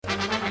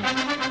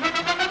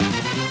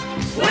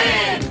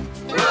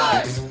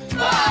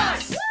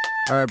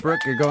All right, Brooke,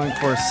 you're going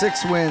for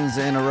 6 wins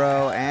in a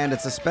row, and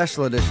it's a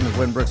special edition of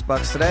Win Brooks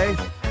Bucks today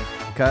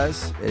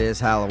because it is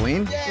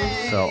Halloween.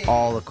 Yay! So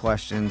all the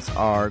questions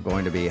are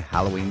going to be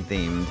Halloween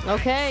themed.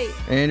 Okay.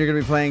 And you're going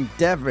to be playing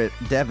David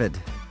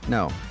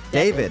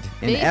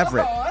in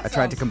Everett. I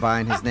tried to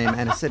combine his name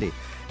and a city.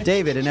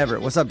 David in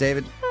Everett. What's up,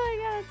 David? Oh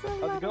my God, it's so How's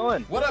it funny.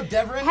 going? What up,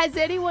 Deverett? Has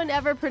anyone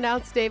ever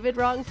pronounced David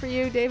wrong for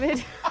you,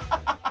 David?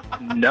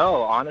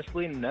 No,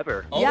 honestly,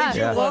 never. Only Yeah.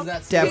 Drew Yeah. loves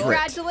that Deverett. skill.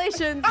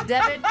 Congratulations,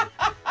 David.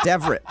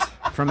 Deverett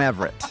from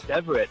Everett.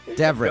 Everett.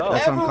 Deverett,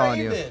 that's what I'm calling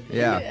you. Everett.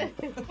 Yeah.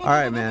 All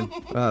right, man.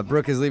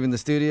 Brooke is leaving the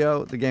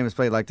studio. The game is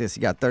played like this.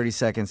 You got 30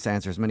 seconds to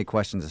answer as many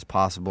questions as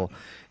possible.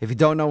 If you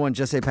don't know one,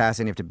 just say pass,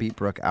 and you have to beat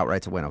Brooke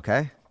outright to win,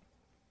 okay?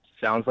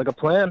 Sounds like a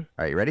plan.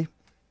 All right, you ready?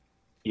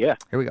 Yeah.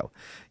 Here we go.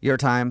 Your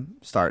time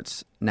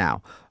starts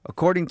now.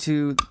 According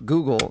to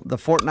Google, the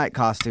Fortnite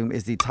costume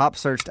is the top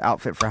searched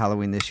outfit for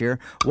Halloween this year.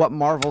 What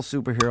Marvel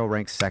superhero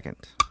ranks second?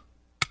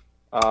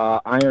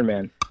 Iron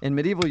Man. In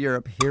medieval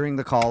Europe, hearing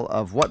the call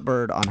of what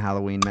bird on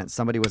Halloween meant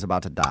somebody was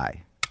about to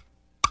die.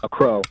 A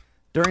crow.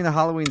 During the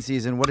Halloween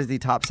season, what is the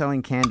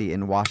top-selling candy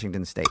in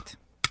Washington State?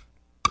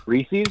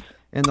 Reese's.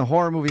 In the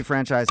horror movie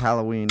franchise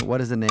Halloween,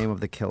 what is the name of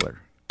the killer?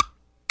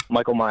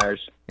 Michael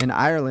Myers. In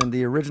Ireland,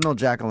 the original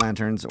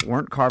jack-o'-lanterns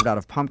weren't carved out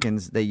of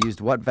pumpkins. They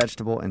used what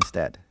vegetable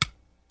instead?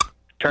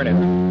 Turnip.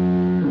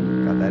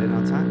 Got that in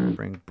on time. We'll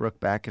bring Brooke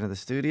back into the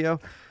studio.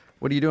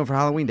 What are you doing for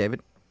Halloween,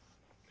 David?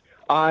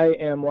 I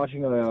am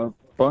watching a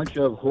bunch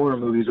of horror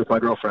movies with my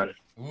girlfriend.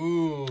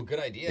 Ooh, good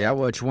idea. Yeah,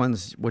 which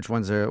ones you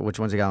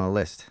got on the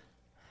list?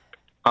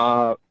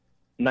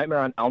 Nightmare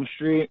on Elm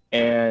Street,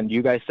 and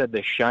you guys said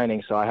The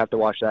Shining, so I have to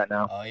watch that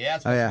now. Oh, yeah,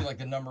 it's Oh, supposed yeah. to be like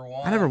the number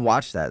one. I never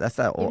watched that. That's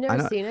that old. You've I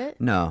never know, seen it?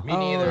 No. Me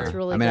neither. Oh, it's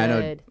really I mean, I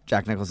know good.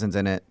 Jack Nicholson's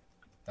in it.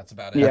 That's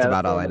about it. That's Yeah,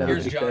 about all I know.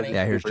 Here's Johnny.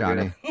 Yeah, here's Super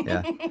Johnny. good.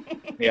 Yeah.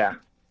 Yeah.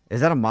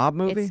 Is that a mob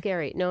movie? It's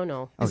scary. No. Is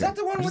Okay. that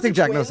the one I just with think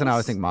the Jack Nicholson. I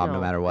always twins? think mob, no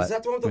No. matter what. Is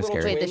that the one with the It's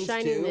little scary. Wait, The twins,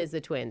 Shining too? is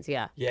the twins,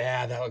 yeah.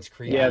 Yeah, that looks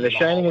creepy. Yeah, The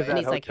Shining is And that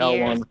he's like, hotel one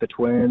 "Here's- with the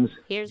twins.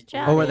 Here's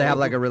John. Oh, where they have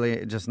like a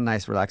really just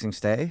nice, relaxing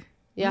stay.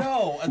 Yeah.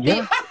 No.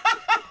 Yeah.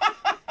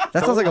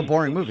 That sounds like a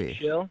boring movie.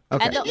 Chill.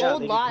 Okay. And the Yeah,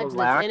 old they just lodge that's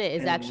relax in it is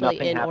and actually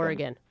nothing in happens.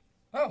 Oregon.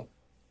 Oh.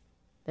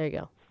 There you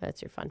go. That's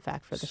your fun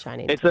fact for The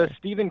Shining. It's a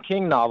Stephen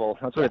King novel.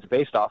 That's what it's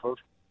based off of.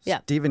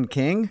 Yeah. Stephen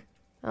King.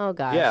 Oh,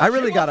 God. Yeah. I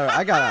really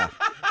gotta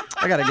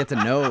get to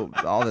know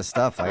all this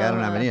stuff. Like I don't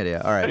have any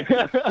idea. All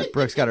right.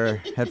 Brooke's got her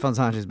headphones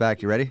on. She's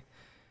back. You ready?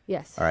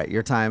 Yes. All right.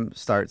 Your time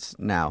starts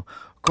now.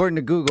 According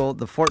to Google,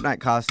 the Fortnite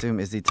costume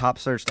is the top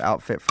searched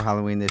outfit for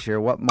Halloween this year.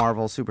 What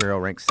Marvel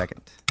superhero ranks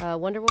second?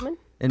 Wonder Woman?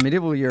 In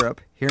medieval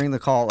Europe, hearing the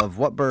call of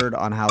what bird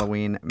on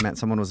Halloween meant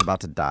someone was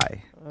about to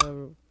die.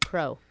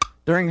 Crow.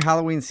 During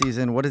Halloween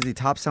season, what is the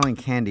top-selling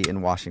candy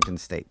in Washington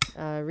State?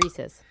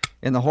 Reese's.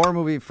 In the horror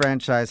movie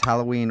franchise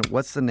Halloween,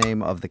 what's the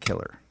name of the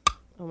killer?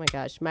 Oh, my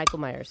gosh. Michael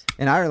Myers.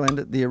 In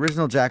Ireland, the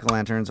original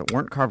jack-o'-lanterns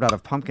weren't carved out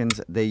of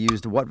pumpkins. They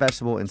used what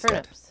vegetable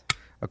instead? Turnips.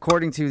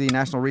 According to the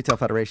National Retail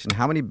Federation,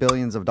 how many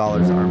billions of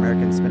dollars are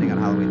Americans spending on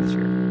Halloween this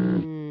year?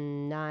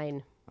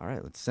 9. All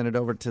right, let's send it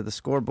over to the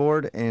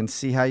scoreboard and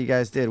see how you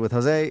guys did with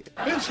Jose.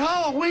 It's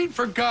Halloween,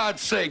 for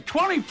God's sake.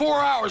 24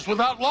 hours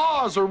without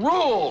laws or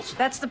rules.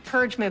 That's the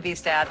Purge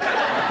movies, Dad. You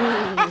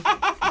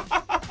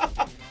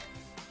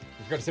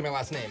forgot to say my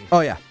last name. Oh,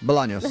 yeah,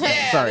 Bolaños.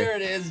 Yeah, Sorry. there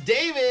it is.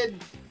 David,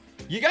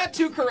 you got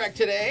 2 correct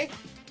today.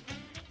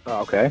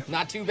 Oh, okay.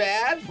 Not too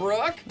bad.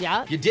 Brooke.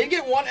 Yeah. You did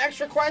get 1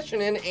 extra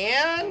question in,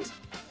 and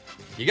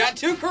you got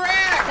 2 correct.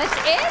 That's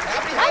it?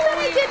 Happy I thought I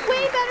Halloween. did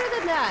way better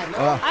than that.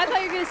 I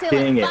thought you were going to say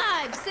Dang like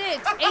it. 5,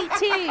 6,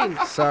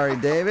 18. Sorry,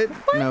 David.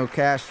 No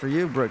cash for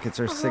you. Brooke gets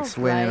her 6th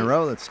win in a right.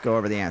 row. Let's go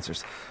over the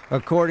answers.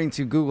 According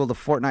to Google, the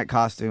Fortnite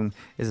costume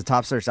is a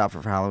top searched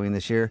outfit for Halloween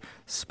this year.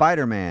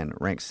 Spider-Man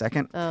ranks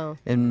second. Oh.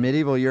 In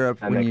medieval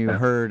Europe, That when makes you sense.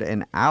 heard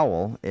an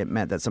owl, it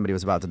meant that somebody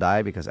was about to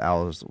die because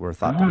owls were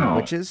thought to be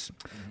witches.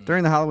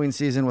 During the Halloween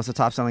season, what's the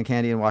top-selling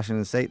candy in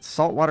Washington State?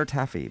 Saltwater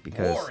taffy,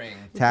 because Boring.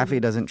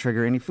 taffy doesn't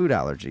trigger any food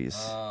allergies.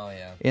 Oh,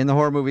 yeah. In the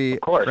horror movie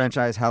course.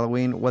 franchise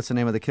Halloween, what's the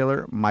name of the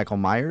killer? Michael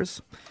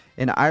Myers.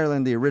 In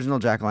Ireland, the original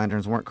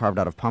jack-o'-lanterns weren't carved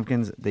out of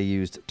pumpkins. They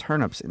used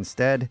turnips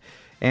instead.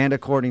 And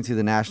according to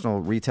the National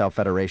Retail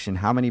Federation,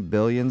 how many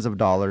billions of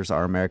dollars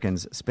are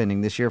Americans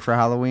spending this year for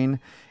Halloween?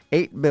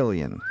 8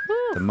 billion,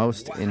 the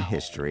most in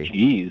history.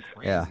 Jeez.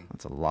 Yeah,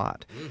 that's a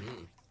lot.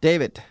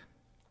 David,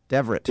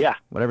 Deverett, Yeah.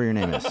 whatever your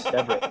name is.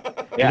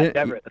 Everett. Yeah, didn't-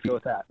 Everett. Let's go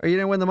with that. Or you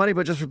didn't win the money,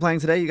 but just for playing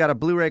today, you got a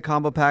Blu-ray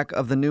combo pack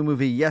of the new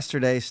movie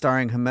Yesterday,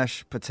 starring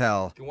Himesh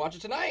Patel. You can watch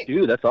it tonight.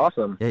 Dude, that's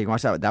awesome. Yeah, you can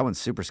watch that. That one's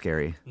super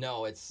scary.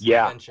 No, it's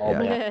Yeah. adventure. Oh,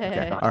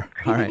 man. Okay.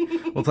 All right.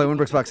 We'll play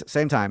Winbrooks Bucks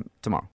same time tomorrow.